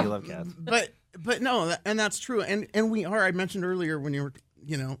 I know you love cats. But no, and that's true. And we are, I mentioned earlier when you were,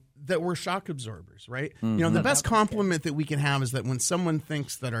 that we're shock absorbers, right? Mm-hmm. The best compliment that we can have is that when someone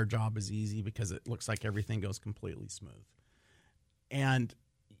thinks that our job is easy because it looks like everything goes completely smooth. And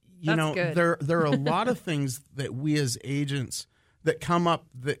good. there are a lot of things that we as agents that come up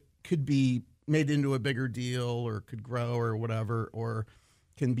that could be made into a bigger deal or could grow or whatever, or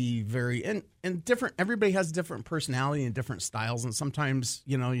can be very and different. Everybody has different personality and different styles, and sometimes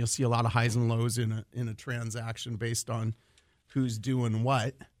you'll see a lot of highs and lows in a transaction based on who's doing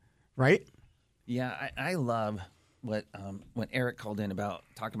what, right? Yeah, I love what when Eric called in about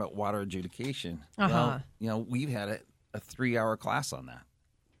talking about water adjudication. Uh-huh. Well, we've had a 3-hour class on that.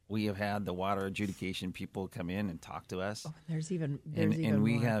 We have had the water adjudication people come in and talk to us. Oh, there's even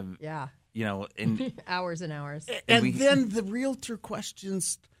we more. have and hours and hours. And then the realtor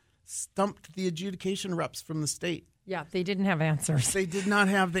questions stumped the adjudication reps from the state. Yeah, they didn't have answers. They did not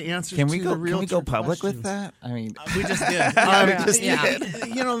have the answers. Can we to go? the realtor Can we go public questions. with that? I mean, we just did.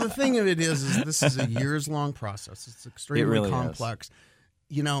 The thing of it is this is a years-long process. It's extremely really complex.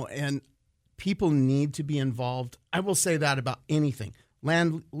 And people need to be involved. I will say that about anything.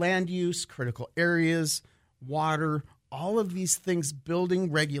 Land use, critical areas, water, all of these things,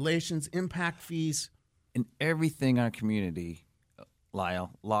 building regulations, impact fees. And everything in our community,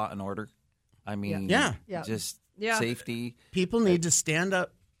 Lyle, law and order. I mean, just safety. People need to stand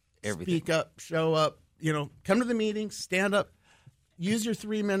up, speak up, show up, come to the meetings, stand up, use your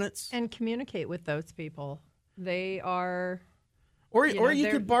 3 minutes. And communicate with those people. They are... Or you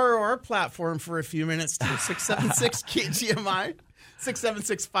could borrow our platform for a few minutes to 676-KGMI.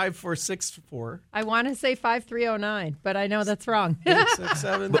 676-5464. I want to say 5309, but I know that's wrong.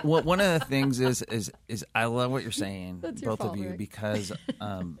 867. But one of the things is I love what you're saying, That's your both fault, of you, Rick. because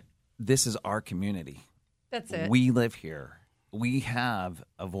this is our community. That's it. We live here, we have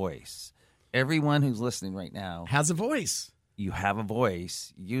a voice. Everyone who's listening right now has a voice. You have a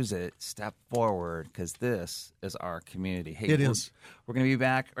voice. Use it. Step forward, because this is our community. Hey, it is. We're going to be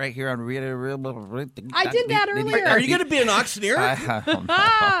back right here on Radio Real. I did that earlier. Are you going to be an auctioneer? I don't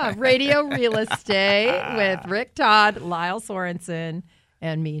know. Radio Real Estate with Rick Todd, Lyle Sorenson,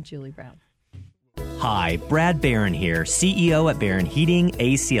 and me, Julie Brown. Hi, Brad Barron here, CEO at Barron Heating,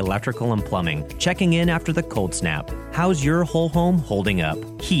 AC, Electrical, and Plumbing. Checking in after the cold snap. How's your whole home holding up?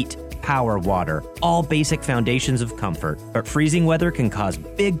 Heat, power, water, all basic foundations of comfort. But freezing weather can cause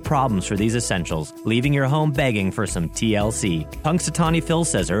big problems for these essentials, leaving your home begging for some TLC. Punxsutawney Phil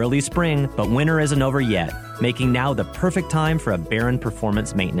says early spring, but winter isn't over yet, making now the perfect time for a Barron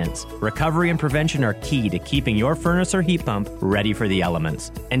performance maintenance. Recovery and prevention are key to keeping your furnace or heat pump ready for the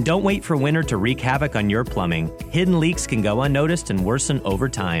elements. And don't wait for winter to wreak havoc on your plumbing. Hidden leaks can go unnoticed and worsen over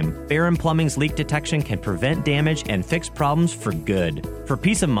time. Barron Plumbing's leak detection can prevent damage and fix problems for good. For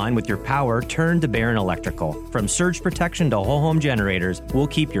peace of mind with your power, turn to Barron Electrical. From surge protection to whole home generators, we'll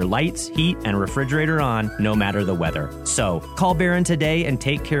keep your lights, heat, and refrigerator on no matter the weather. So, call Barron today and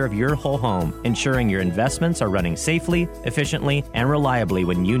take care of your whole home, ensuring your investments are running safely, efficiently, and reliably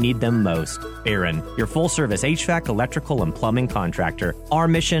when you need them most. Barron, your full-service HVAC, electrical, and plumbing contractor. Our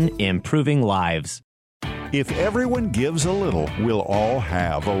mission, improving lives. If everyone gives a little, we'll all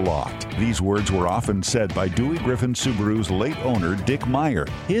have a lot. These words were often said by Dewey Griffin Subaru's late owner, Dick Meyer.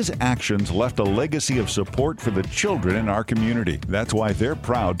 His actions left a legacy of support for the children in our community. That's why they're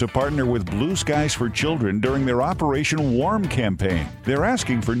proud to partner with Blue Skies for Children during their Operation Warm campaign. They're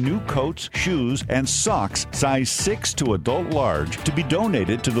asking for new coats, shoes, and socks size 6 to adult large to be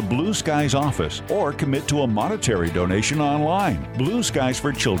donated to the Blue Skies office or commit to a monetary donation online. Blue Skies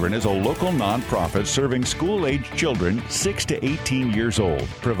for Children is a local nonprofit serving school-aged children 6 to 18 years old,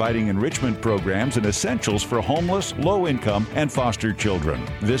 providing enrichment programs and essentials for homeless, low-income, and foster children.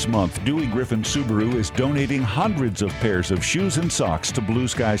 This month, Dewey Griffin Subaru is donating hundreds of pairs of shoes and socks to Blue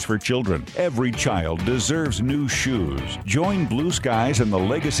Skies for Children. Every child deserves new shoes. Join Blue Skies and the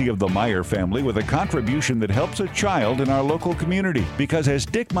legacy of the Meyer family with a contribution that helps a child in our local community. Because as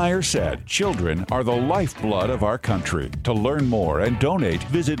Dick Meyer said, children are the lifeblood of our country. To learn more and donate,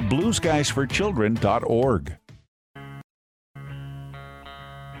 visit blueskiesforchildren.org.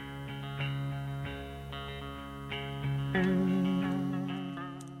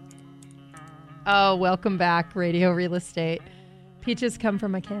 Oh, welcome back, Radio Real Estate. Peaches come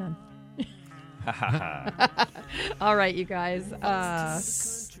from a can. All right, you guys.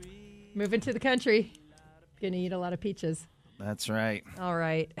 Moving to the country. Gonna eat a lot of peaches. That's right. All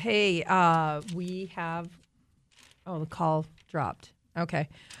right. Hey, we have... Oh, the call dropped. Okay.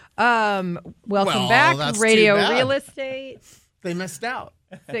 Welcome back, Radio Real Estate. They missed out.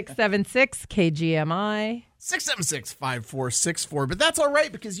 676 KGMI. 676-5464. But that's all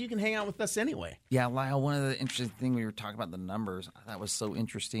right because you can hang out with us anyway. Yeah, Lyle, one of the interesting things we were talking about the numbers I thought was so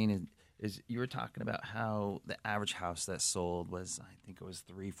interesting is you were talking about how the average house that sold was, I think it was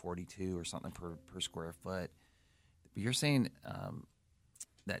 $342 or something per square foot. But you're saying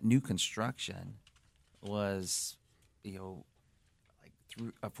that new construction was, through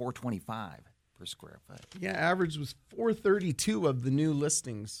 $425 per square foot. Yeah, average was $432 of the new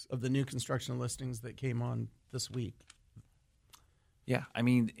listings, of the new construction listings that came on this week. Yeah, I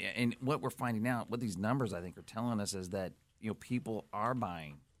mean, and what we're finding out, what these numbers I think are telling us is that people are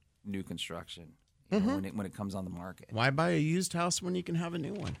buying new construction when it comes on the market. Why buy a used house when you can have a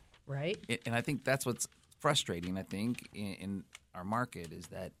new one? Right. And I think that's what's frustrating. I think in our market is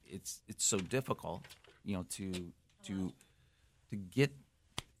that it's so difficult, to get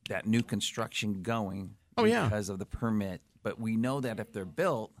that new construction going because of the permit. But we know that if they're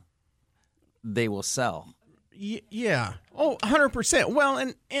built, they will sell. Yeah. Oh, 100%. Well,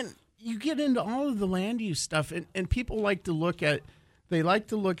 and you get into all of the land use stuff, and people like to look at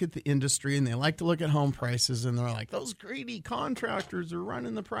the industry, and they like to look at home prices, and they're like, those greedy contractors are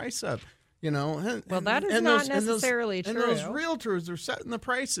running the price up. Well, that is not necessarily true. And those realtors are setting the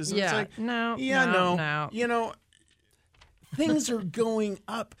prices. And Yeah. It's like, No. Things are going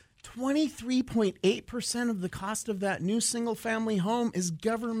up. 23.8% of the cost of that new single-family home is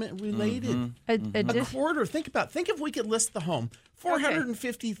government-related. Mm-hmm. A quarter. Think if we could list the home.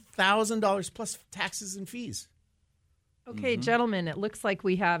 $450,000 plus taxes and fees. Okay, gentlemen, it looks like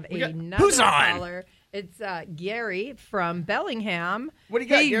we have another who's on? caller. It's Gary from Bellingham. What do you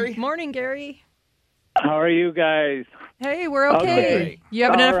got, Gary? Morning, Gary. How are you guys? Hey, we're okay. You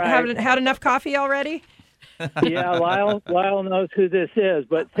haven't had enough coffee already? Yeah, Lyle knows who this is,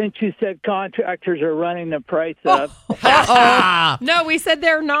 but since you said contractors are running the price up. No, we said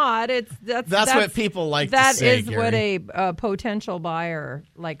they're not. That's what people like to that say, is what a potential buyer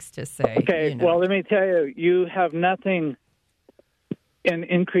likes to say. Okay, well, let me tell you, you have nothing in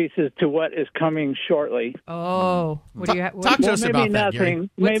increases to what is coming shortly. Oh, what do you have? Talk to us maybe about nothing. that, Gary.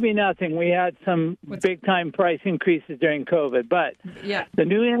 Maybe nothing. We had some big-time price increases during COVID, but the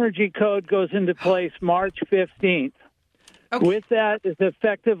new energy code goes into place March 15th. Okay. With that is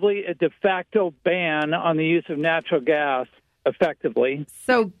effectively a de facto ban on the use of natural gas, effectively.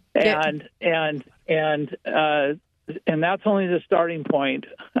 So, and that's only the starting point.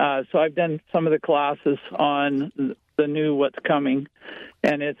 So I've done some of the classes on the new what's coming,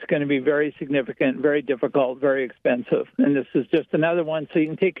 and it's going to be very significant, very difficult, very expensive. And this is just another one. So you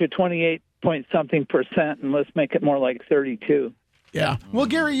can take your 28-point-something% and let's make it more like 32. Yeah. Well,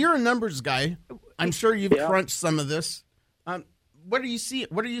 Gary, you're a numbers guy. I'm sure you've crunched some of this. What are you seeing?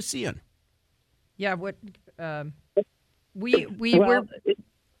 What are you seeing? Yeah. What we were.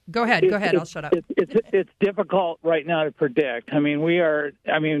 Go ahead. I'll shut up. It's difficult right now to predict. I mean,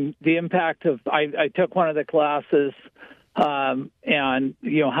 the impact of. I took one of the classes, and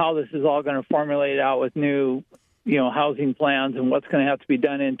how this is all going to formulate out with new, housing plans and what's going to have to be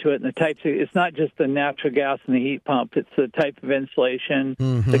done into it, and the types of. It's not just the natural gas and the heat pump. It's the type of insulation,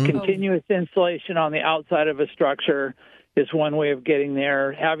 the continuous insulation on the outside of a structure. Is one way of getting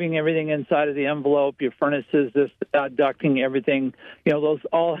there. Having everything inside of the envelope, your furnaces, ducting, everything, those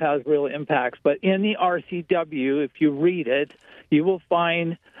all has real impacts. But in the RCW, if you read it, you will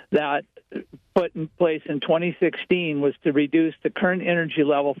find that put in place in 2016 was to reduce the current energy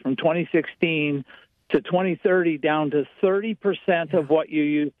level from 2016 to 2030 down to 30% of what you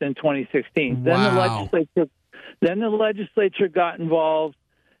used in 2016. Wow. Then the legislature got involved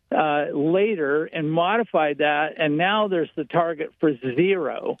later and modified that, and now there's the target for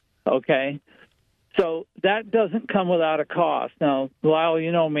 0, okay? So that doesn't come without a cost. Now, Lyle,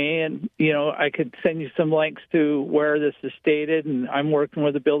 you know me, and, I could send you some links to where this is stated, and I'm working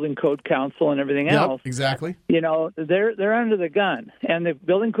with the Building Code Council and everything else. Exactly. They're under the gun, and the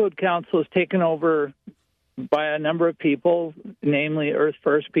Building Code Council is taken over by a number of people, namely Earth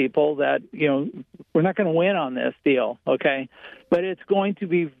First people, that, we're not going to win on this deal, okay? But it's going to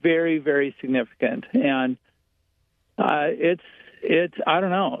be very, very significant. And it's I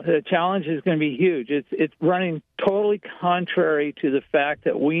don't know. The challenge is going to be huge. It's running totally contrary to the fact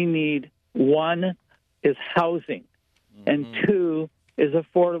that we need, one, is housing, and two, is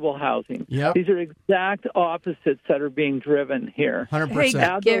affordable housing. Yep. These are exact opposites that are being driven here.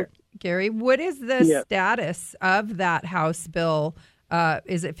 100%. Hey, Gary, what is the status of that House bill?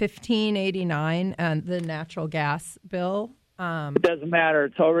 Is it 1589 and the natural gas bill? It doesn't matter.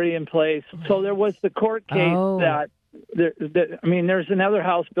 It's already in place. So there was the court case there's another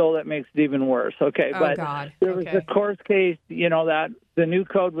House bill that makes it even worse. Okay, but there was a court case, that the new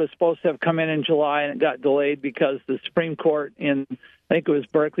code was supposed to have come in July, and it got delayed because the Supreme Court in, I think it was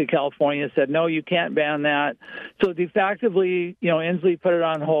Berkeley, California, said, no, you can't ban that. So de facto, Inslee put it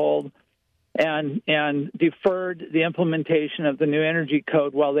on hold and deferred the implementation of the new energy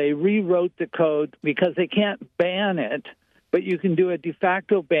code while they rewrote the code, because they can't ban it, but you can do a de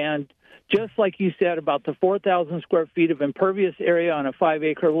facto ban, just like you said about the 4,000 square feet of impervious area on a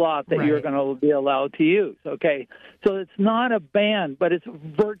 5-acre lot that you're going to be allowed to use. Okay, so it's not a ban, but it's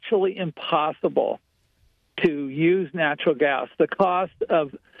virtually impossible to use natural gas.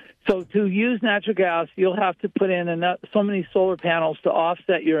 So to use natural gas, you'll have to put in so many solar panels to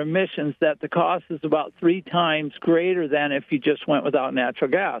offset your emissions that the cost is about 3 times greater than if you just went without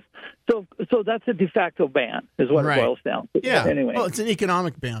natural gas. So that's a de facto ban is what it boils down to. Yeah. Anyway. Well, it's an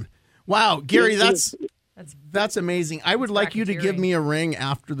economic ban. Wow, Gary, that's amazing. I would like you to give me a ring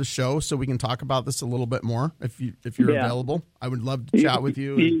after the show so we can talk about this a little bit more if you're available. I would love to chat with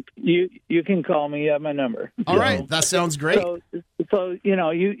you. You can call me. You have my number. All right, that sounds great. So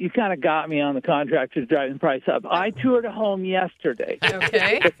you kind of got me on the contractors driving the price up. I toured a home yesterday.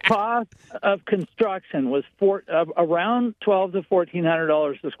 Okay. The cost of construction was around $1,200 to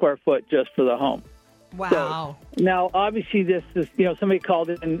 $1,400 a square foot just for the home. Wow. So, now, obviously, this is, somebody called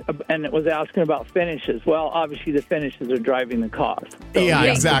in and it was asking about finishes. Well, obviously, the finishes are driving the cost. So, yeah,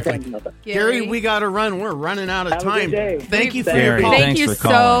 exactly. Gary, we got to run. We're running out of time. A good day. Thank you for your call. Thank you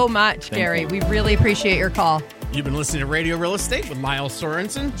so much, Gary. We really appreciate your call. You've been listening to Radio Real Estate with Lyle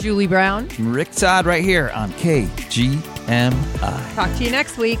Sorenson, Julie Brown, Rick Todd right here on KGMI. Talk to you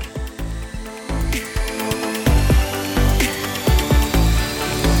next week.